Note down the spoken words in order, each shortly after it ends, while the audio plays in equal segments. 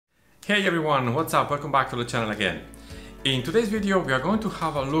Hey everyone, what's up? Welcome back to the channel again. In today's video, we are going to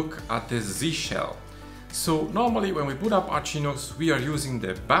have a look at the Z shell. So normally when we boot up Arch Linux, we are using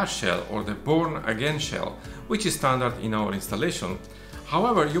the bash shell or the born again shell, which is standard in our installation.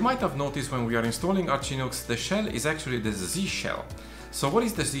 However, you might have noticed when we are installing Arch Linux, the shell is actually the Z shell. So what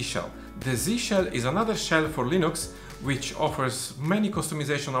is the Z shell? The Z shell is another shell for Linux, which offers many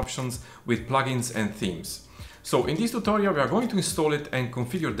customization options with plugins and themes. So in this tutorial, we are going to install it and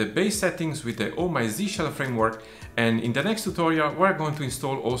configure the base settings with the Oh My ZSH framework. And in the next tutorial, we're going to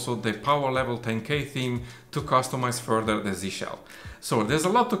install also the Power Level 10K theme to customize further the Z shell. So there's a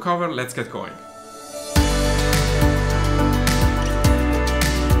lot to cover, let's get going.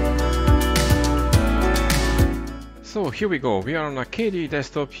 So here we go, we are on a KDE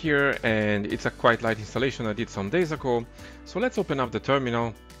desktop here and it's a quite light installation I did some days ago. So let's open up the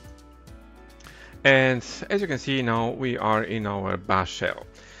terminal. And as you can see now, we are in our bash shell.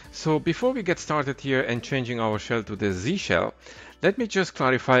 So before we get started here and changing our shell to the Z shell, let me just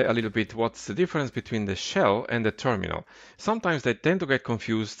clarify a little bit what's the difference between the shell and the terminal. Sometimes they tend to get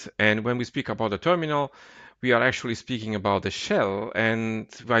confused, and when we speak about the terminal, we are actually speaking about the shell and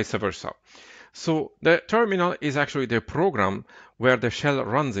vice versa. So the terminal is actually the program where the shell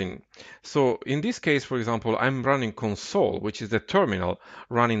runs in. So in this case, for example, I'm running console, which is the terminal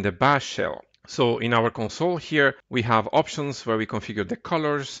running the bash shell. So in our console here, we have options where we configure the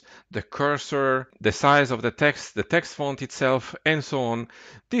colors, the cursor, the size of the text font itself, and so on.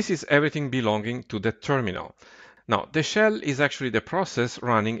 This is everything belonging to the terminal. Now, the shell is actually the process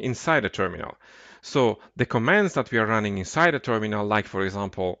running inside the terminal. So the commands that we are running inside the terminal, like for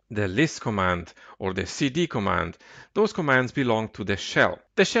example, the list command or the cd command, those commands belong to the shell.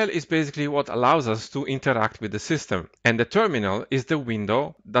 The shell is basically what allows us to interact with the system, and the terminal is the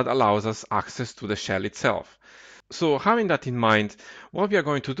window that allows us access to the shell itself. So having that in mind, what we are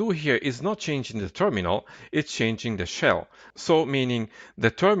going to do here is not changing the terminal, it's changing the shell. So meaning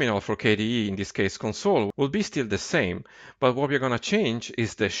the terminal for KDE, in this case console, will be still the same, but what we're going to change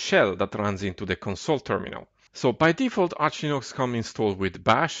is the shell that runs into the console terminal. So by default, Arch Linux comes installed with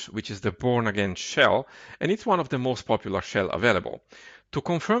bash, which is the born again shell, and it's one of the most popular shell available. To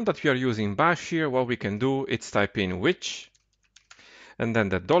confirm that we are using bash here, what we can do is type in which, and then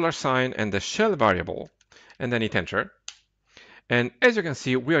the $sign and the shell variable, and then hit enter. And as you can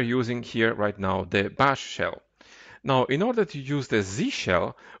see, we are using here right now the bash shell. Now, in order to use the Z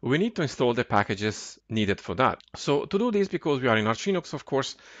shell, we need to install the packages needed for that. So to do this, because we are in Arch Linux, of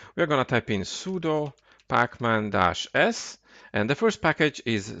course, we are going to type in sudo pacman-s, and the first package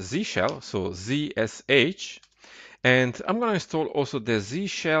is Z shell, so ZSH, and I'm going to install also the Z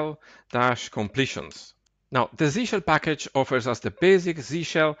shell-completions. Now, the Z shell package offers us the basic Z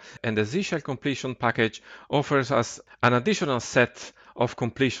shell, and the Z shell completion package offers us an additional set of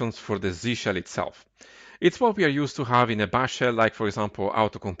completions for the Z shell itself. It's what we are used to have in a bash shell, like for example,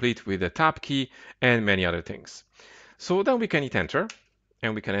 autocomplete with the tab key and many other things. So then we can hit enter,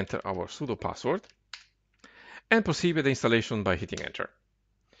 and we can enter our sudo password and proceed with the installation by hitting enter.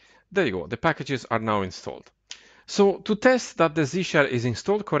 There you go, the packages are now installed. So to test that the Z shell is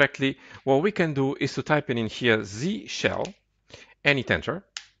installed correctly, what we can do is to type in here Z shell and hit enter.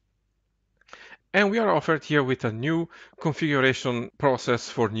 And we are offered here with a new configuration process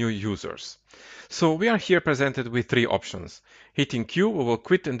for new users. So we are here presented with three options. Hitting Q, we will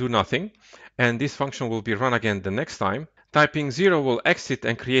quit and do nothing, and this function will be run again the next time. Typing 0 will exit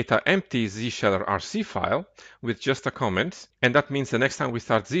and create an empty zshell RC file with just a comment, and that means the next time we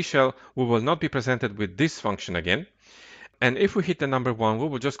start zshell, we will not be presented with this function again. And if we hit the number 1, we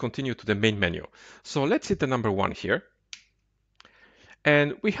will just continue to the main menu. So let's hit the number 1 here.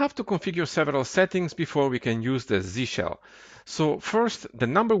 And we have to configure several settings before we can use the Z shell. So first, the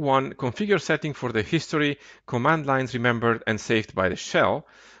number 1, configure setting for the history, command lines remembered and saved by the shell.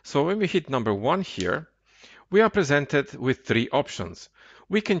 So when we hit number 1 here, we are presented with three options.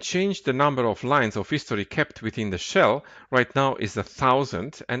 We can change the number of lines of history kept within the shell. Right now is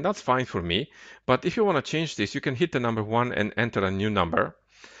 1,000, and that's fine for me. But if you want to change this, you can hit the number 1 and enter a new number.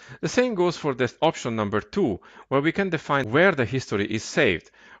 The same goes for the option number 2, where we can define where the history is saved.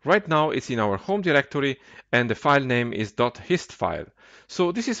 Right now it's in our home directory and the file name is .hist file.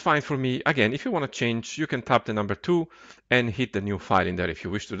 So this is fine for me. Again, if you want to change, you can tap the number 2 and hit the new file in there if you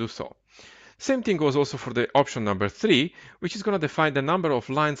wish to do so. Same thing goes also for the option number 3, which is going to define the number of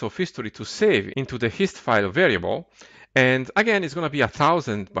lines of history to save into the hist file variable. And again, it's going to be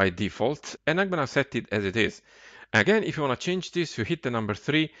 1,000 by default, and I'm going to set it as it is. Again, if you want to change this, you hit the number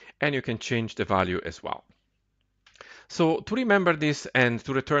 3 and you can change the value as well. So to remember this and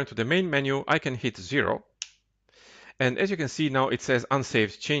to return to the main menu, I can hit 0. And as you can see now, it says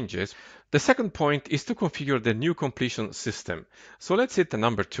unsaved changes. The second point is to configure the new completion system. So let's hit the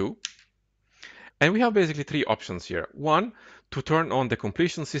number 2. And we have basically 3 options here. 1, to turn on the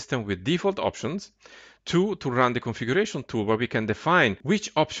completion system with default options. 2, to run the configuration tool where we can define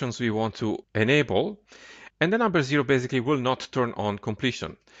which options we want to enable. And the number 0 basically will not turn on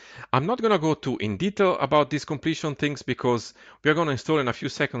completion. I'm not going to go too in detail about these completion things because we are going to install in a few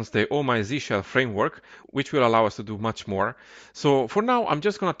seconds the Oh My ZSH framework, which will allow us to do much more. So for now, I'm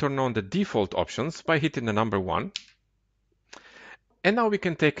just going to turn on the default options by hitting the number 1. And now we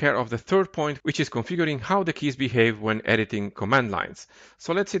can take care of the third point, which is configuring how the keys behave when editing command lines.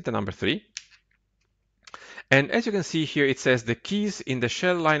 So let's hit the number 3. And as you can see here, it says the keys in the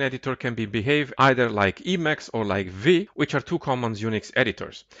shell line editor can be behave either like Emacs or like V, which are two common Unix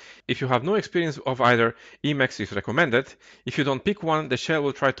editors. If you have no experience of either, Emacs is recommended. If you don't pick one, the shell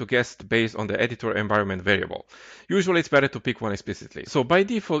will try to guess based on the editor environment variable. Usually it's better to pick one explicitly. So by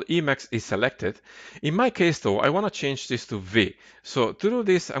default, Emacs is selected. In my case though, I want to change this to V. So to do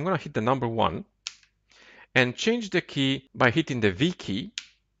this, I'm going to hit the number 1 and change the key by hitting the V key.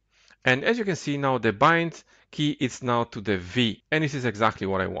 And as you can see now, the bind key is now to the V, and this is exactly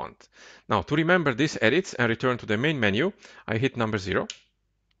what I want. Now, to remember these edits and return to the main menu, I hit number 0.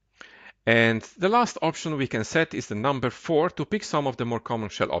 And the last option we can set is the number 4 to pick some of the more common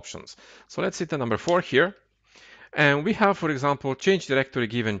shell options. So let's hit the number 4 here. And we have, for example, change directory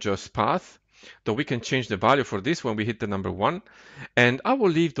given just path, though we can change the value for this when we hit the number 1. And I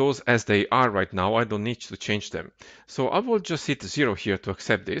will leave those as they are right now. I don't need to change them. So I will just hit 0 here to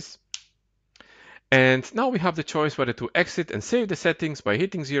accept this. And now we have the choice whether to exit and save the settings by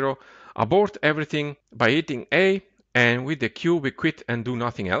hitting 0, abort everything by hitting A, and with the Q we quit and do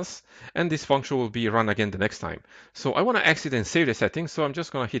nothing else. And this function will be run again the next time. So I want to exit and save the settings, so I'm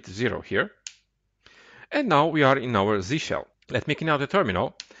just going to hit 0 here. And now we are in our Z shell. Let me clean out the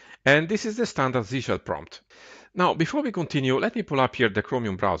terminal. And this is the standard Z shell prompt. Now, before we continue, let me pull up here the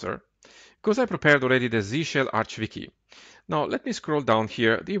Chromium browser, because I prepared already the Z shell archwiki. Now let me scroll down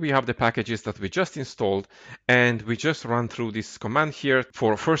here. Here we have the packages that we just installed, and we just run through this command here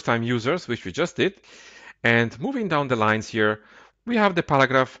for first-time users, which we just did. And moving down the lines here, we have the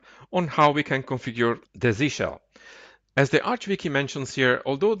paragraph on how we can configure the Z shell. As the archwiki mentions here,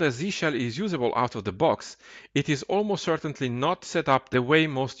 although the Z shell is usable out of the box, it is almost certainly not set up the way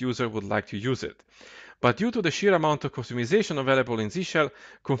most users would like to use it. But due to the sheer amount of customization available in Z shell,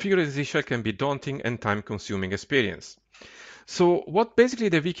 configuring Z shell can be daunting and time-consuming experience. So what basically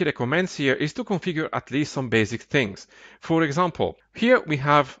the wiki recommends here is to configure at least some basic things. For example, here we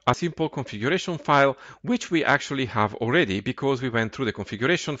have a simple configuration file, which we actually have already because we went through the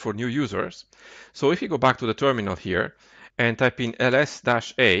configuration for new users. So if you go back to the terminal here and type in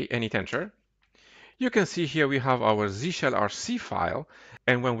ls-a and hit enter, you can see here we have our zshellrc file.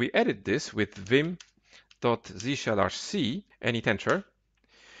 And when we edit this with vim.zshellrc and hit enter,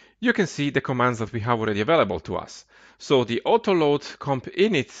 you can see the commands that we have already available to us. So the autoload comp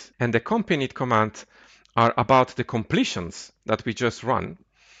init and the comp init command are about the completions that we just run.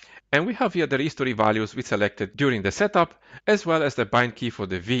 And we have here the history values we selected during the setup, as well as the bind key for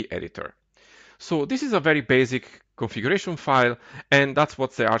the V editor. So this is a very basic configuration file, and that's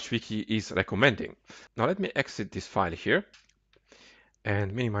what the archwiki is recommending. Now let me exit this file here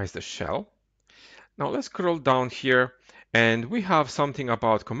and minimize the shell. Now let's scroll down here, and we have something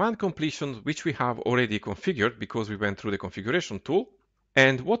about command completion, which we have already configured because we went through the configuration tool.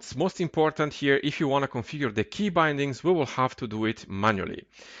 And what's most important here, if you want to configure the key bindings, we will have to do it manually.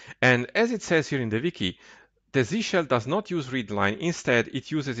 And as it says here in the wiki, the Z shell does not use readline. Instead,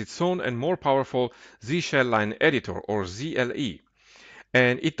 it uses its own and more powerful Z shell line editor, or ZLE.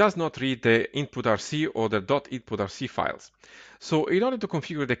 And it does not read the input.rc or the .input.rc files. So in order to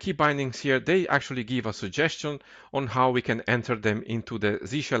configure the key bindings here, they actually give a suggestion on how we can enter them into the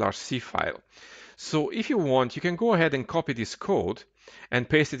zshellrc file. So if you want, you can go ahead and copy this code and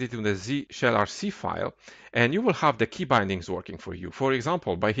paste it into the zshellrc file, and you will have the key bindings working for you. For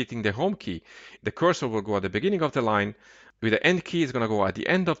example, by hitting the home key, the cursor will go at the beginning of the line, with the end key is going to go at the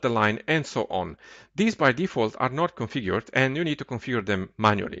end of the line, and so on. These by default are not configured, and you need to configure them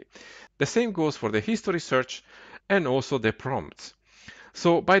manually. The same goes for the history search and also the prompts.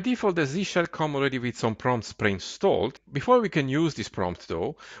 So by default, the Z shell comes already with some prompts pre-installed. Before we can use this prompt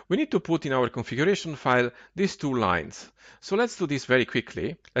though, we need to put in our configuration file these two lines. So let's do this very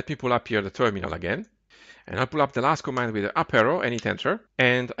quickly. Let me pull up here the terminal again. And I'll pull up the last command with the up arrow and hit enter.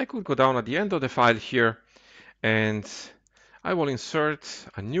 And I could go down at the end of the file here, and I will insert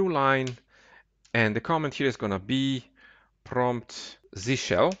a new line. And the comment here is going to be prompt Z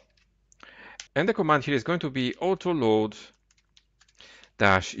shell. And the command here is going to be autoload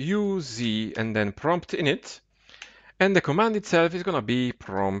 -uz and then prompt init. And the command itself is going to be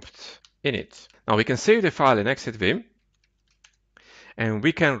prompt init. Now we can save the file and exit Vim. And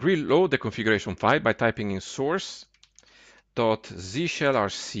we can reload the configuration file by typing in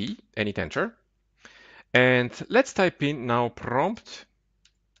source.zshellrc and hit enter. And let's type in now prompt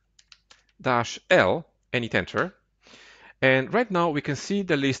 -l and hit enter. And right now we can see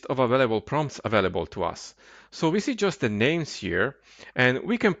the list of available prompts available to us. So we see just the names here, and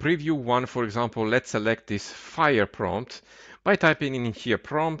we can preview one. For example, let's select this fire prompt by typing in here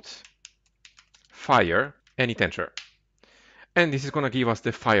prompt fire and hit enter. And this is going to give us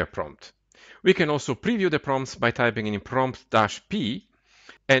the fire prompt. We can also preview the prompts by typing in prompt-p.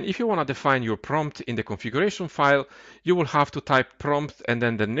 And if you want to define your prompt in the configuration file, you will have to type prompt and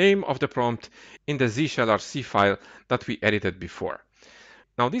then the name of the prompt in the zshellrc file that we edited before.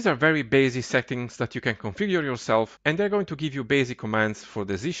 Now, these are very basic settings that you can configure yourself, and they're going to give you basic commands for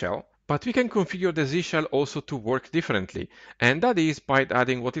the Z shell. But we can configure the Z shell also to work differently, and that is by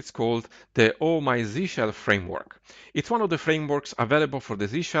adding what is called the Oh My ZSH framework. It's one of the frameworks available for the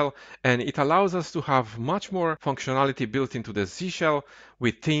Z shell, and it allows us to have much more functionality built into the Z shell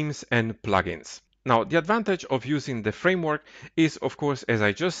with themes and plugins. Now, the advantage of using the framework is, of course, as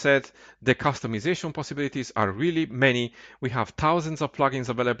I just said, the customization possibilities are really many. We have thousands of plugins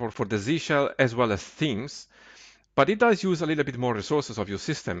available for the Z shell as well as themes. But it does use a little bit more resources of your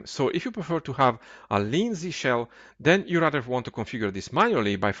system. So if you prefer to have a lean Z shell, then you rather want to configure this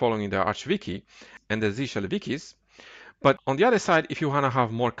manually by following the Arch Wiki and the Z shell wikis. But on the other side, if you want to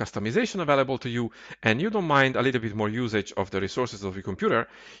have more customization available to you and you don't mind a little bit more usage of the resources of your computer,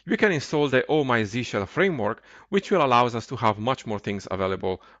 you can install the Oh My ZSH framework, which will allow us to have much more things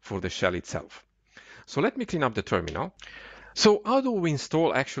available for the shell itself. So let me clean up the terminal. So how do we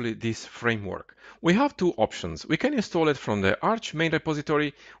install actually this framework? We have two options. We can install it from the Arch main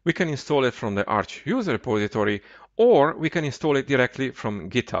repository, we can install it from the Arch user repository, or we can install it directly from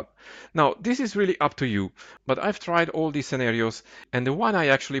GitHub. Now, this is really up to you, but I've tried all these scenarios, and the one I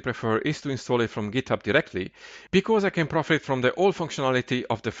actually prefer is to install it from GitHub directly, because I can profit from the all functionality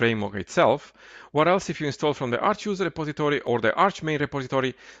of the framework itself, whereas if you install from the Arch user repository or the Arch main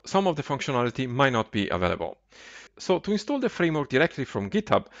repository, some of the functionality might not be available. So to install the framework directly from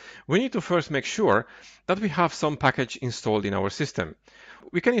GitHub, we need to first make sure that we have some package installed in our system.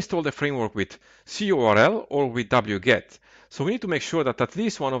 We can install the framework with curl or with wget. So we need to make sure that at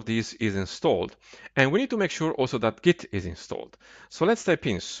least one of these is installed. And we need to make sure also that git is installed. So let's type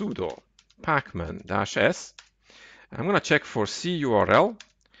in sudo pacman-s. I'm going to check for curl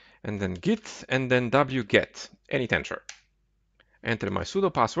and then git and then wget and hit enter. Enter my sudo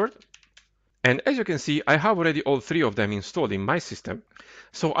password. And as you can see, I have already all three of them installed in my system.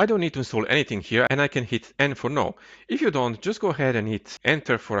 So I don't need to install anything here, and I can hit N for no. If you don't, just go ahead and hit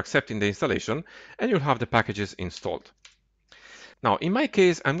Enter for accepting the installation, and you'll have the packages installed. Now, in my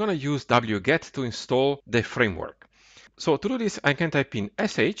case, I'm going to use wget to install the framework. So to do this, I can type in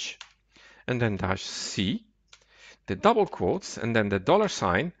sh, and then -c, the double quotes, and then the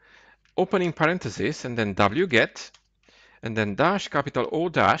 $, opening parenthesis, and then wget, and then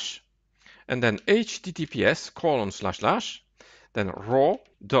 $O-, and then https:// then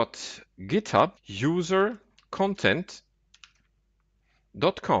raw.github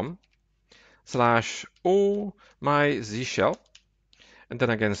user-content.com/oh my zshell, and then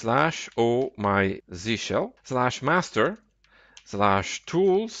again /oh my zshell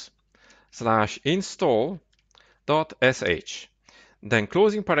 /master/tools/install.sh, then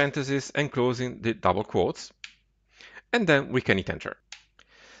closing parentheses and closing the double quotes, and then we can hit enter.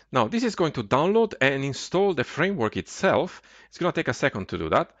 Now, this is going to download and install the framework itself. It's going to take a second to do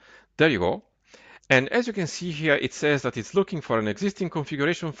that. There you go. And as you can see here, it says that it's looking for an existing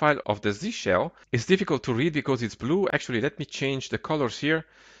configuration file of the Z shell. It's difficult to read because it's blue. Actually, let me change the colors here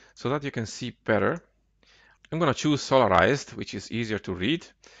so that you can see better. I'm going to choose solarized, which is easier to read,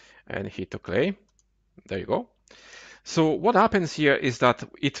 and hit OK. There you go. So what happens here is that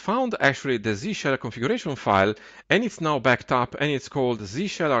it found actually the Z shell configuration file, and it's now backed up, and it's called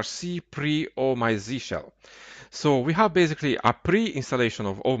zshellrc pre Oh My ZSH. So we have basically a pre-installation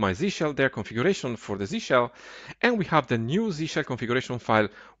of Oh My ZSH, their configuration for the Z shell, and we have the new Z shell configuration file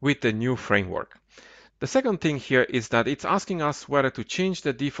with the new framework. The second thing here is that it's asking us whether to change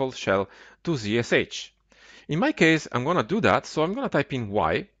the default shell to ZSH. In my case, I'm going to do that, so I'm going to type in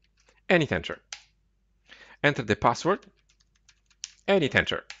Y and hit enter. Enter the password and hit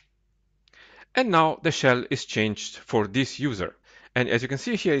enter. And now the shell is changed for this user. And as you can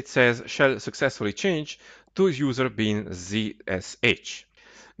see here, it says shell successfully changed to user being ZSH.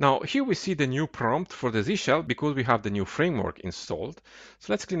 Now here we see the new prompt for the Z shell because we have the new framework installed.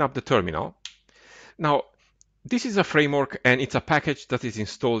 So let's clean up the terminal. Now this is a framework and it's a package that is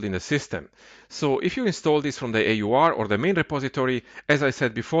installed in the system. So if you install this from the AUR or the main repository, as I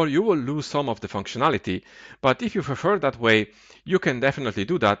said before, you will lose some of the functionality. But if you prefer that way, you can definitely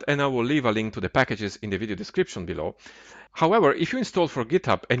do that, and I will leave a link to the packages in the video description below. However, if you install for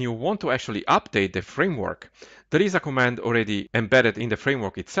GitHub and you want to actually update the framework, there is a command already embedded in the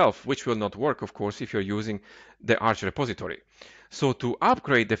framework itself, which will not work, of course, if you're using the Arch repository. So to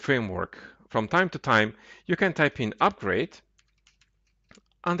upgrade the framework, from time to time, you can type in upgrade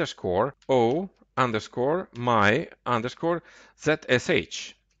underscore O underscore my underscore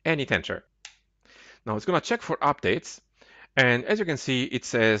ZSH and hit enter. Now it's going to check for updates. And as you can see, it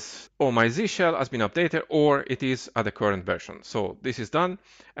says, oh, my Z shell has been updated, or it is at the current version. So this is done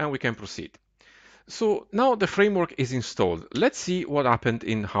and we can proceed. So now the framework is installed. Let's see what happened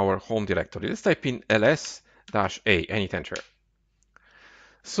in our home directory. Let's type in ls-a and hit enter.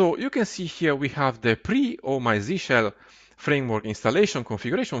 So you can see here we have the pre-Oh My ZSH framework installation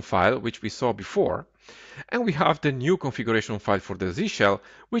configuration file, which we saw before, and we have the new configuration file for the Z shell,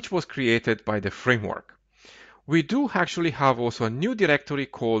 which was created by the framework. We do actually have also a new directory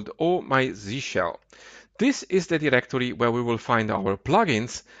called Oh My ZSH. This is the directory where we will find our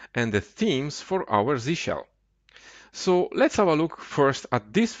plugins and the themes for our Z shell. So let's have a look first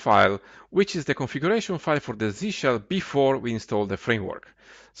at this file, which is the configuration file for the Z shell before we install the framework.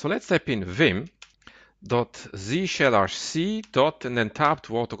 So let's type in vim.zshellrc. And then tab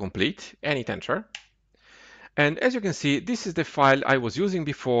to autocomplete and hit enter. And as you can see, this is the file I was using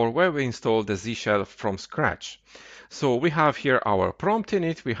before where we installed the Z shell from scratch. So we have here our prompt in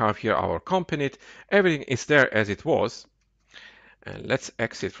it, we have here our comp in it, everything is there as it was. And let's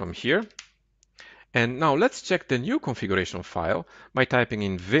exit from here. And now let's check the new configuration file by typing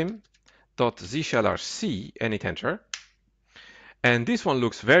in vim.zshellrc and hit enter. And this one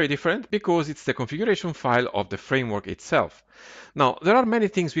looks very different because it's the configuration file of the framework itself. Now, there are many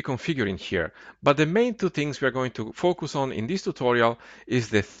things we configure in here, but the main two things we are going to focus on in this tutorial is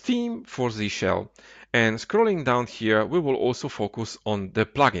the theme for Z shell. And scrolling down here, we will also focus on the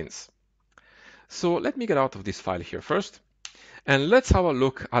plugins. So let me get out of this file here first. And let's have a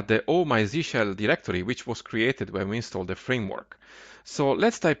look at the Oh My ZSH directory, which was created when we installed the framework. So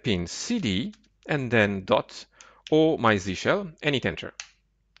let's type in cd and then dot Oh My ZSH and hit enter.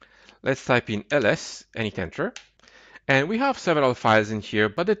 Let's type in ls and hit enter. And we have several files in here,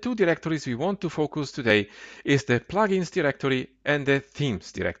 but the two directories we want to focus today is the plugins directory and the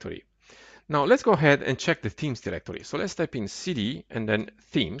themes directory. Now let's go ahead and check the themes directory. So let's type in cd and then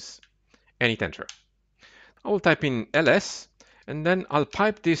themes and hit enter. I will type in ls and then I'll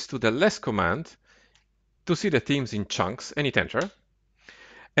pipe this to the less command to see the themes in chunks and hit enter.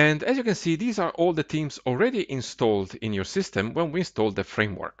 And as you can see, these are all the themes already installed in your system when we installed the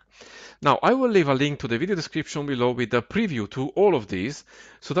framework. Now, I will leave a link to the video description below with a preview to all of these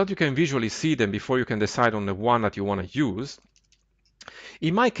so that you can visually see them before you can decide on the one that you want to use.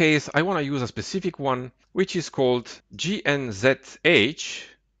 In my case, I want to use a specific one, which is called GNZH.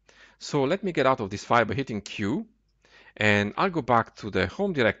 So let me get out of this file by hitting Q. And I'll go back to the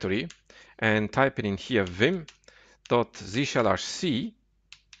home directory and type it in here vim.zshellrc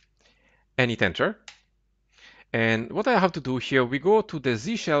and hit enter. And what I have to do here, we go to the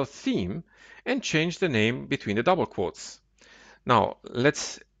Z shell theme and change the name between the double quotes. Now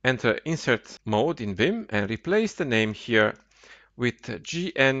let's enter insert mode in Vim and replace the name here with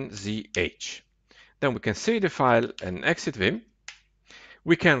GNZH. Then we can save the file and exit Vim.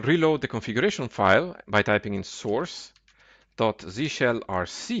 We can reload the configuration file by typing in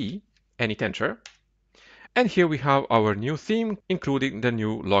source.zshellrc and hit enter. And here we have our new theme, including the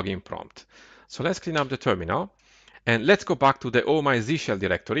new login prompt. So let's clean up the terminal. And let's go back to the Oh My ZSH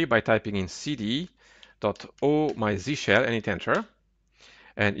directory by typing in cd.ohmyzshell and hit enter.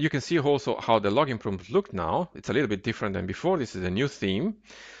 And you can see also how the login prompt looked now. It's a little bit different than before. This is a new theme.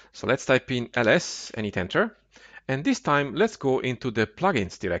 So let's type in ls and hit enter. And this time, let's go into the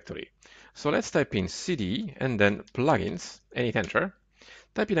plugins directory. So let's type in cd and then plugins and hit enter.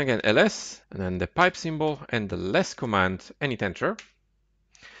 Type in again ls and then the pipe symbol and the less command and hit enter.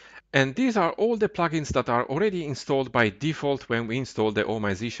 And these are all the plugins that are already installed by default when we install the Oh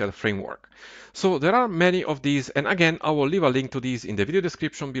My ZSH framework. So there are many of these, and again, I will leave a link to these in the video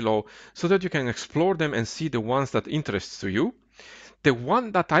description below so that you can explore them and see the ones that interests to you. The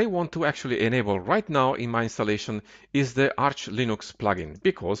one that I want to actually enable right now in my installation is the Arch Linux plugin,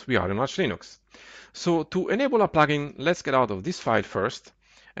 because we are in Arch Linux. So to enable a plugin, let's get out of this file first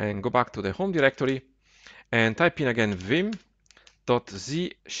and go back to the home directory and type in again vim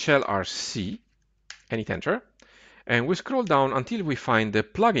 .zshelrc and hit enter. And we scroll down until we find the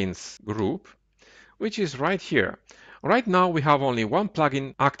plugins group, which is right here. Right now we have only one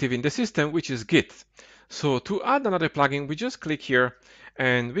plugin active in the system, which is Git. So to add another plugin, we just click here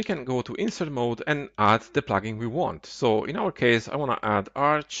and we can go to insert mode and add the plugin we want. So in our case, I want to add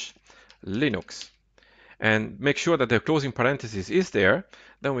Arch Linux and make sure that the closing parenthesis is there.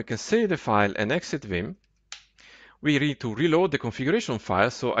 Then we can save the file and exit Vim. We need to reload the configuration file.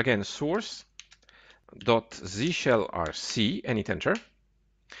 So again, source.zshelrc and hit enter.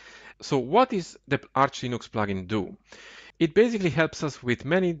 So what is the Arch Linux plugin do? It basically helps us with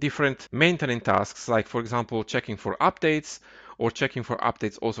many different maintenance tasks, like for example, checking for updates or checking for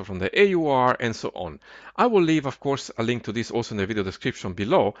updates also from the AUR and so on. I will leave, of course, a link to this also in the video description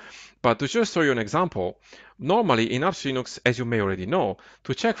below, but to just show you an example, normally in Arch Linux, as you may already know,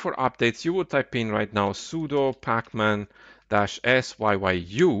 to check for updates, you would type in right now sudo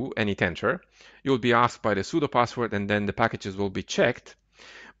pacman-syyU and hit enter. You'll be asked by the sudo password and then the packages will be checked.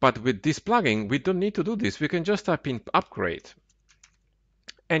 But with this plugin, we don't need to do this. We can just type in upgrade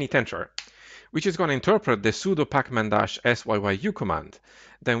and hit enter, which is going to interpret the sudo pacman-syyU command.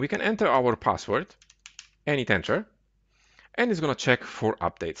 Then we can enter our password and hit enter, and it's going to check for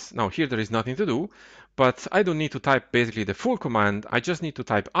updates. Now here there is nothing to do, but I don't need to type basically the full command. I just need to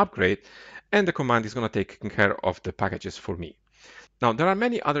type upgrade, and the command is going to take care of the packages for me. Now, there are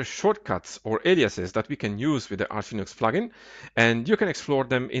many other shortcuts or aliases that we can use with the Arch Linux plugin, and you can explore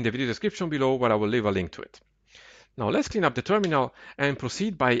them in the video description below, where I will leave a link to it. Now, let's clean up the terminal and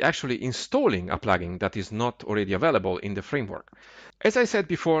proceed by actually installing a plugin that is not already available in the framework. As I said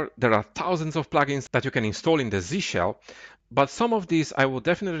before, there are thousands of plugins that you can install in the Z shell, but some of these I would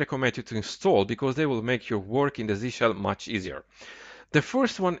definitely recommend you to install because they will make your work in the Z shell much easier. The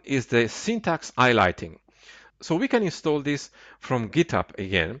first one is the syntax highlighting. So we can install this from GitHub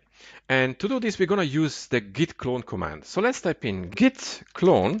again. And to do this, we're going to use the git clone command. So let's type in git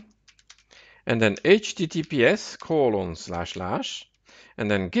clone and then https://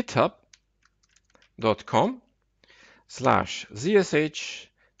 and then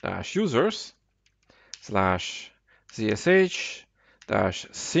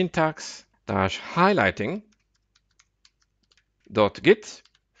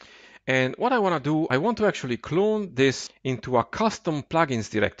And what I want to do, I want to actually clone this into a custom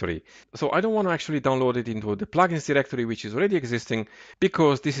plugins directory. So I don't want to actually download it into the plugins directory, which is already existing,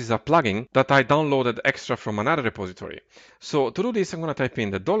 because this is a plugin that I downloaded extra from another repository. So to do this, I'm going to type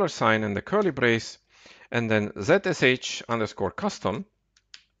in the $ and the curly brace, and then ZSH_custom,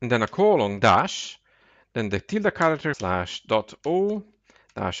 and then a colon dash, then the tilde character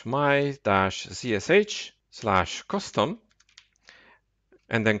 /o-my-zsh/custom,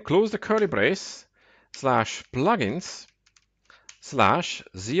 and then close the curly brace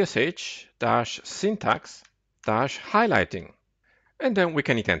 /plugins/zsh-syntax-highlighting. And then we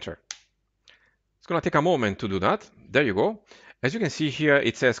can hit enter. It's going to take a moment to do that. There you go. As you can see here,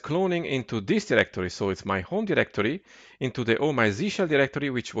 it says cloning into this directory. So it's my home directory into the Oh My ZSH directory,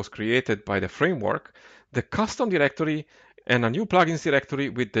 which was created by the framework, the custom directory, and a new plugins directory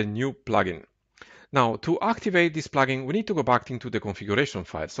with the new plugin. Now, to activate this plugin, we need to go back into the configuration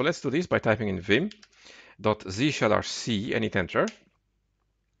file. So let's do this by typing in vim.zshelrc and hit enter.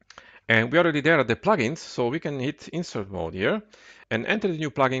 And we're already there at the plugins, so we can hit insert mode here and enter the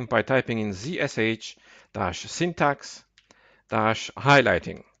new plugin by typing in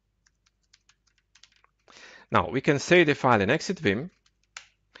zsh-syntax-highlighting. Now, we can save the file and exit Vim,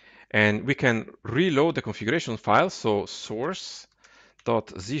 and we can reload the configuration file, so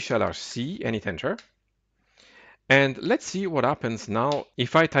source.zshelrc and hit enter. And let's see what happens now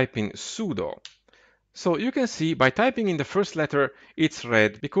if I type in sudo. So you can see by typing in the first letter, it's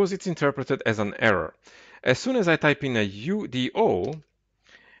red because it's interpreted as an error. As soon as I type in a udo,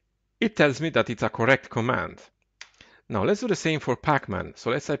 it tells me that it's a correct command. Now let's do the same for pacman.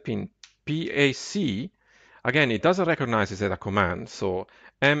 So let's type in PAC. Again, it doesn't recognize it as a command. So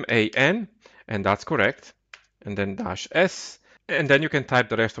MAN, and that's correct. And then -s. And then you can type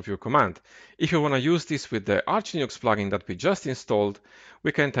the rest of your command. If you want to use this with the Arch Linux plugin that we just installed,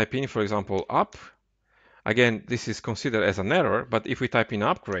 we can type in, for example, up. Again, this is considered as an error, but if we type in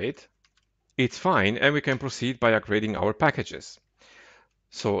upgrade, it's fine, and we can proceed by upgrading our packages.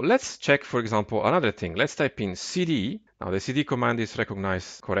 So let's check, for example, another thing. Let's type in cd. Now the cd command is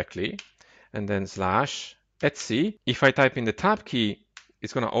recognized correctly, and then /etc. If I type in the tab key,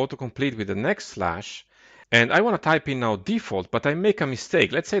 it's going to autocomplete with the next slash. And I want to type in now default, but I make a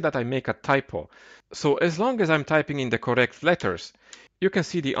mistake. Let's say that I make a typo. So as long as I'm typing in the correct letters, you can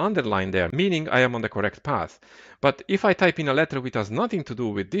see the underline there, meaning I am on the correct path. But if I type in a letter which has nothing to do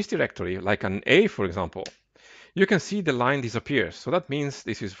with this directory, like an A, for example, you can see the line disappears. So that means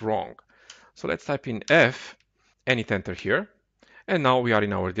this is wrong. So let's type in F and hit enter here. And now we are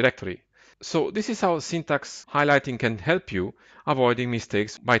in our directory. So this is how syntax highlighting can help you avoiding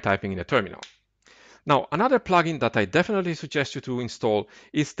mistakes by typing in a terminal. Now, another plugin that I definitely suggest you to install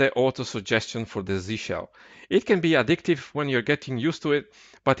is the auto suggestion for the Z shell. It can be addictive when you're getting used to it,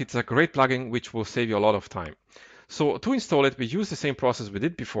 but it's a great plugin which will save you a lot of time. So to install it, we use the same process we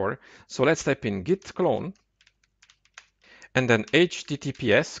did before. So let's type in git clone and then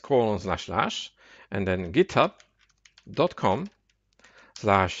https:// and then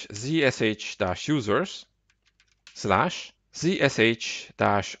github.com/zsh-users/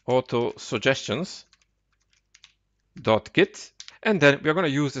 zsh-auto-suggestions.git. And then we're going to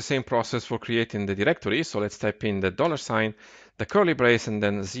use the same process for creating the directory. So let's type in the $, the curly brace, and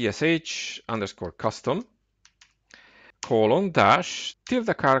then zsh_custom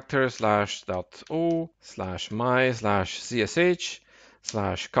 /tilde character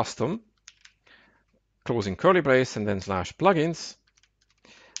 /o/my/zsh/custom closing curly brace, and then /plugins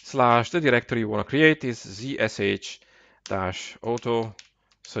 / the directory you want to create is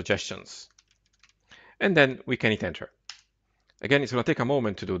zsh-auto-suggestions. And then we can hit enter. Again, it's going to take a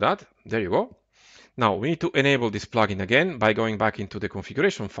moment to do that. There you go. Now we need to enable this plugin again by going back into the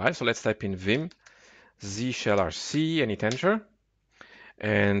configuration file. So let's type in vim zshellrc and hit enter.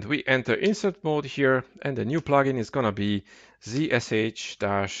 And we enter insert mode here, and the new plugin is going to be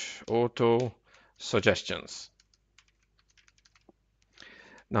zsh-auto-suggestions.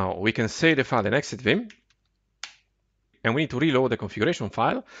 Now we can save the file and exit vim. And we need to reload the configuration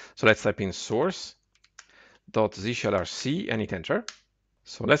file. So let's type in source.zshellrc and hit enter.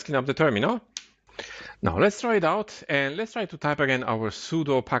 So let's clean up the terminal. Now let's try it out, and let's try to type again our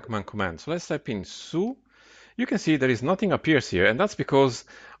sudo pacman command. So let's type in su. You can see there is nothing appears here, and that's because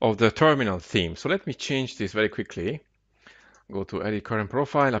of the terminal theme. So let me change this very quickly. Go to edit current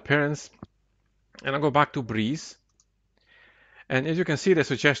profile, appearance, and I'll go back to Breeze. And as you can see, the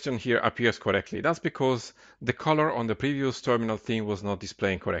suggestion here appears correctly. That's because the color on the previous terminal theme was not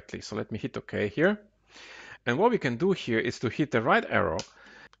displaying correctly. So let me hit OK here. And what we can do here is to hit the right arrow,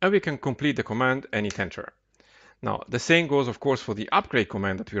 and we can complete the command and hit enter. Now, the same goes, of course, for the upgrade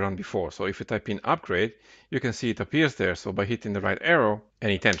command that we ran before. So if you type in upgrade, you can see it appears there. So by hitting the right arrow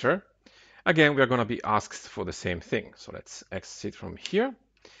and hit enter, again, we are going to be asked for the same thing. So let's exit from here.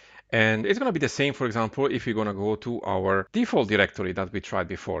 And it's going to be the same, for example, if you're going to go to our default directory that we tried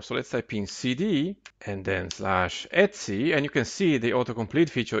before. So let's type in cd and then /etc. And you can see the autocomplete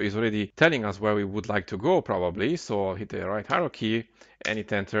feature is already telling us where we would like to go probably. So I'll hit the right arrow key and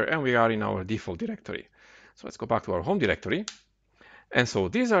hit enter, and we are in our default directory. So let's go back to our home directory. And so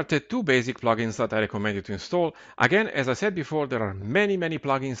these are the two basic plugins that I recommend you to install. Again, as I said before, there are many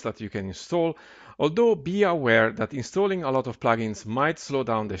plugins that you can install, although be aware that installing a lot of plugins might slow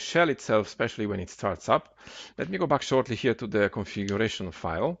down the shell itself, especially when it starts up. Let me go back shortly here to the configuration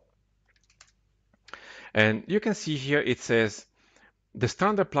file. And you can see here it says the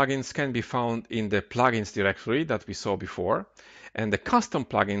standard plugins can be found in the plugins directory that we saw before, and the custom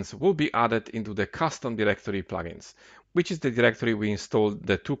plugins will be added into the custom directory plugins, which is the directory we installed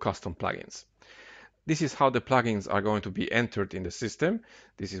the two custom plugins. This is how the plugins are going to be entered in the system.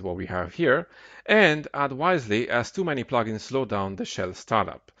 This is what we have here. And add wisely, as too many plugins slow down the shell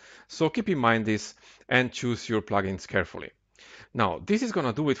startup. So keep in mind this and choose your plugins carefully. Now, this is going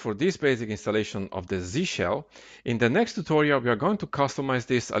to do it for this basic installation of the Z shell. In the next tutorial, we are going to customize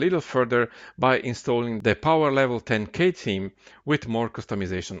this a little further by installing the Power Level 10K theme with more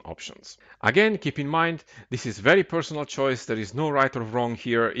customization options. Again, keep in mind, this is very personal choice. There is no right or wrong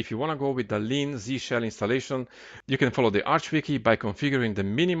here. If you want to go with the lean Z shell installation, you can follow the ArchWiki by configuring the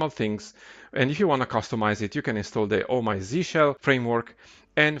minimal things. And if you want to customize it, you can install the Oh My ZSH framework.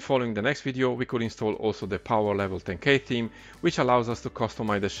 And following the next video, we could install also the Power Level 10K theme, which allows us to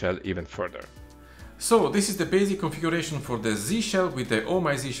customize the shell even further. So this is the basic configuration for the Z shell with the Oh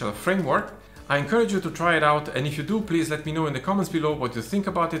My ZSH framework. I encourage you to try it out, and if you do, please let me know in the comments below what you think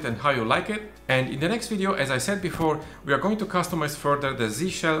about it and how you like it. And in the next video, as I said before, we are going to customize further the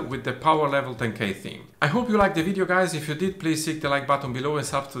Z shell with the Power Level 10K theme. I hope you liked the video, guys. If you did, please click the like button below and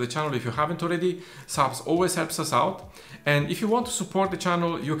sub to the channel if you haven't already. Subs always helps us out. And if you want to support the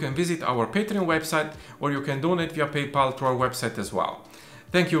channel, you can visit our Patreon website, or you can donate via PayPal to our website as well.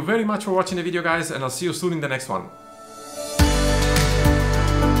 Thank you very much for watching the video, guys, and I'll see you soon in the next one.